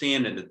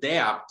understand and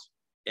adapt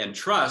and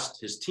trust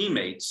his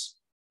teammates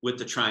with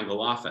the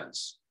triangle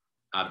offense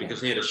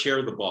because they had to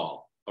share the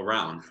ball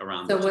around.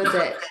 So was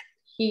it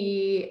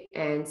he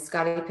and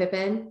Scottie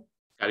Pippen?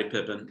 Scottie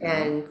Pippen.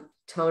 And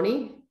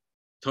Tony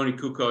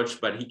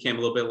Kukoc, but he came a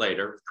little bit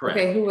later. Correct.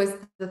 Okay, who was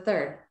the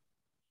third?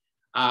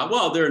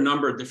 Well, there are a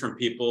number of different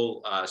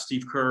people.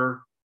 Steve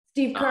Kerr.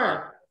 Steve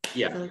Kerr.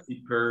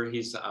 Steve Kerr.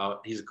 He's a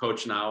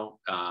coach now,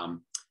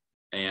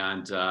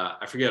 and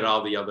I forget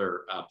all the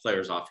other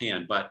players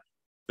offhand. But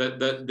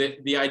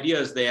the idea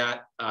is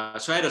that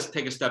so I had to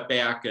take a step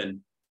back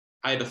and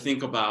I had to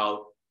think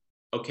about,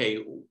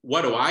 okay,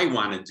 what do I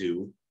want to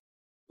do?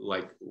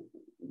 Like,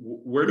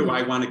 where do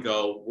I want to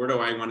go? Where do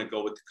I want to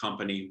go with the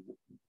company?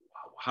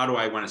 How do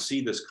I want to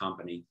see this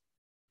company?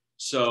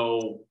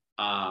 So,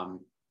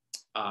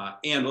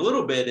 and a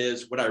little bit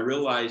is what I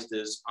realized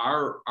is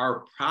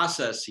our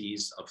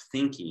processes of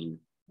thinking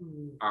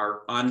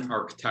are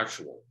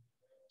unarchitectural.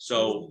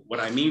 So what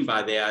I mean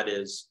by that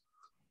is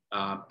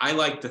I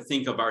like to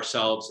think of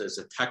ourselves as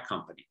a tech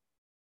company.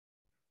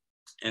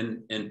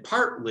 And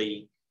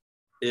partly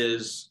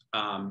is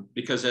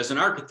because as an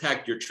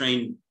architect, you're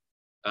trained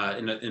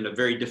in a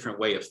very different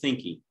way of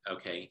thinking,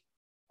 okay?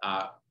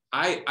 I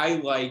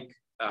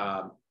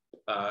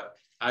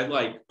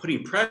like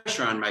putting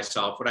pressure on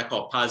myself, what I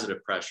call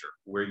positive pressure,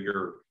 where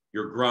you're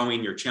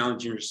growing, you're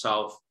challenging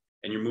yourself,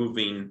 and you're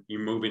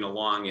moving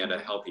along at a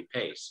healthy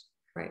pace.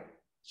 Right.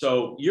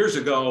 So years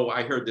ago,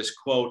 I heard this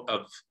quote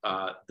of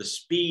the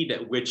speed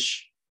at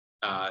which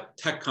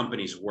tech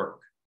companies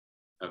work,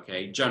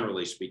 okay,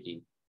 generally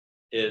speaking,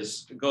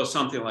 goes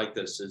something like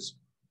this: is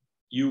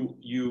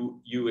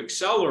you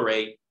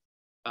accelerate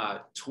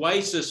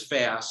twice as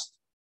fast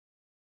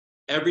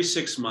every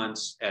 6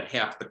 months at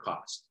half the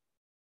cost.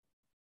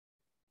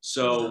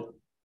 So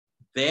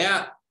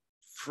that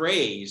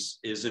phrase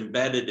is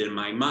embedded in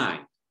my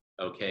mind,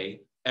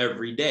 okay,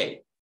 every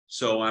day.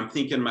 So I'm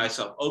thinking to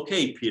myself,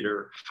 okay,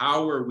 Peter,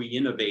 how are we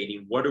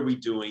innovating? What are we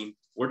doing?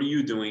 What are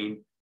you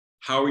doing?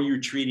 How are you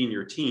treating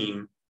your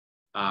team?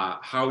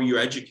 How are you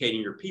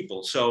educating your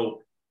people?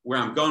 So where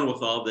I'm going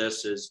with all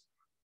this is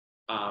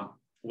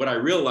what I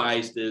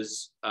realized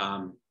is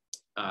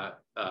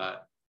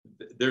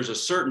there's a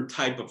certain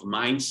type of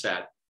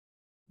mindset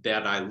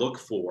that I look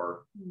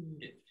for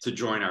to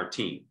join our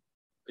team,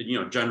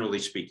 generally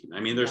speaking.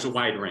 I mean, there's a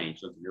wide range,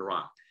 don't get me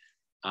wrong.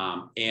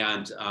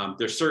 And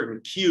there's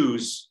certain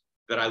cues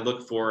that I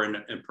look for in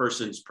a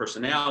person's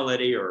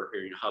personality or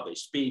how they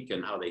speak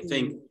and how they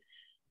think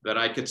that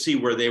I could see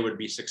where they would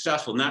be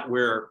successful, not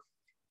where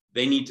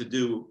they need to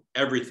do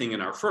everything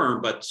in our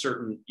firm, but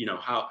certain,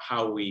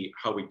 how we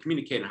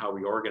communicate and how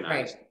we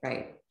organize.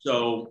 Right.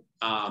 So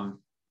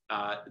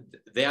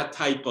that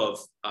type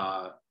of,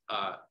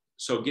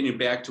 so getting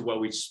back to what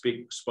we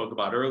spoke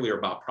about earlier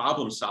about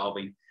problem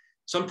solving,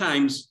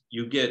 sometimes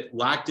you get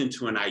locked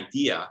into an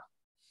idea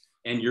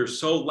and you're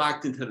so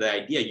locked into the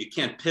idea, you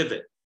can't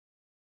pivot.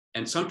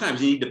 And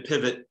sometimes you need to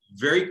pivot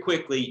very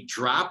quickly,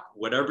 drop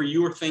whatever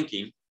you were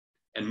thinking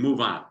and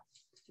move on.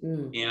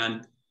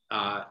 And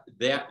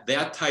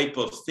that type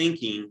of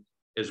thinking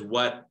is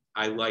what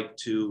I like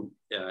to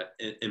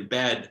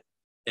embed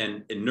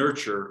and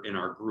nurture in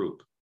our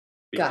group.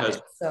 Because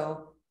Got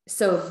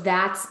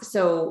it.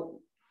 So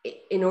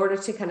in order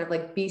to kind of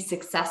like be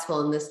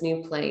successful in this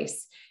new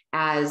place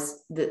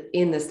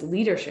in this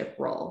leadership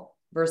role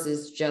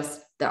versus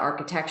just the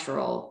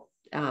architectural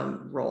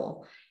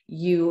role,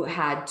 you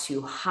had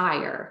to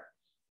hire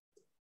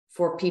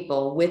for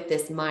people with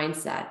this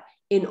mindset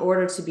in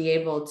order to be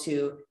able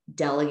to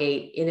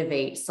delegate,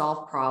 innovate,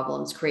 solve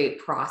problems, create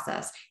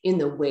process in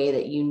the way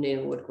that you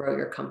knew would grow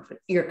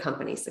your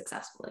company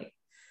successfully.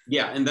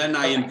 Yeah, and then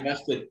I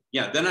invested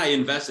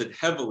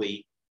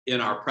heavily in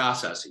our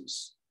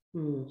processes,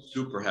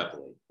 super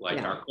heavily,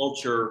 like our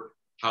culture,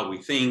 how we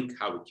think,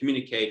 how we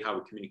communicate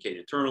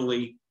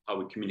internally, how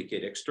we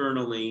communicate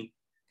externally.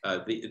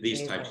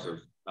 These types of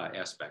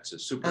aspects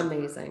is super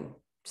amazing.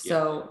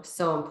 So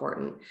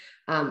important.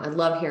 I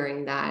love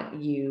hearing that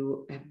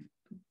you have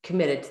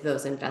committed to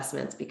those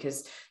investments,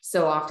 because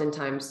so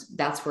oftentimes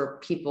that's where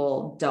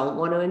people don't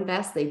want to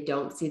invest. They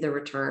don't see the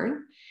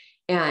return,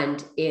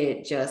 and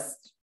it just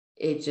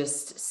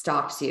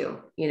stops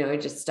you.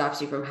 It just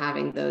stops you from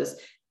having those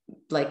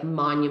like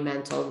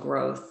monumental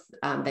growth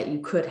that you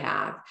could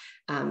have.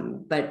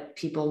 But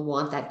people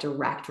want that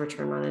direct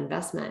return on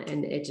investment,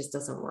 and it just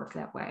doesn't work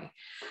that way.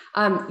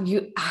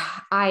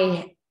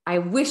 I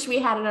wish we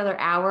had another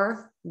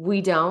hour.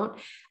 We don't.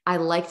 I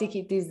like to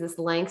keep this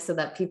length so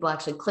that people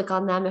actually click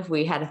on them. If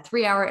we had a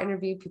 3-hour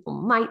interview, people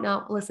might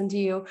not listen to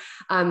you.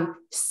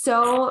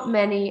 So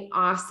many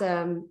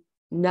awesome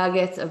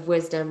nuggets of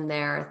wisdom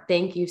there.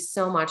 Thank you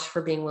so much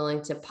for being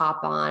willing to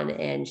pop on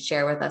and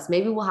share with us.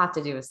 Maybe we'll have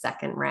to do a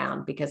second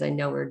round because I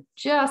know we're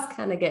just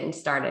kind of getting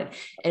started,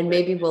 and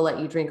maybe we'll let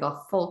you drink a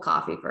full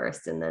coffee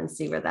first and then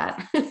see where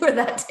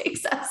that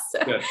takes us.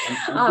 Good.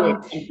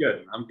 I'm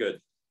good. I'm good.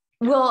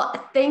 Well,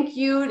 thank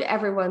you to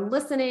everyone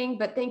listening,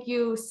 but thank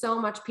you so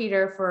much,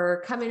 Peter,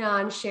 for coming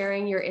on,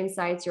 sharing your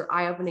insights, your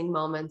eye-opening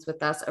moments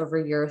with us over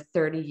your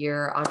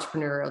 30-year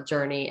entrepreneurial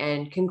journey,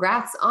 and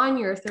congrats on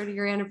your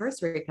 30-year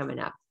anniversary coming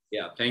up.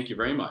 Yeah, thank you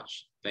very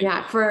much. Thank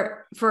you.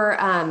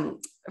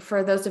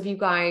 For those of you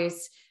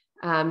guys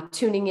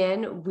tuning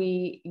in,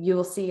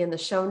 you'll see in the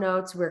show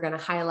notes, we're going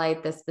to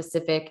highlight the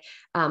specific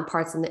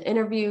parts in the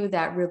interview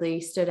that really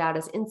stood out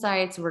as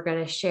insights. We're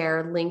going to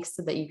share links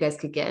so that you guys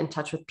could get in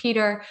touch with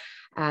Peter,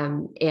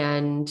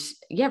 and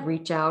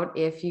reach out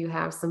if you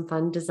have some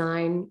fun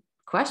design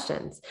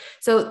questions.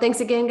 So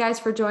thanks again, guys,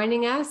 for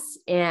joining us,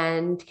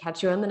 and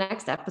catch you on the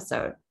next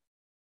episode.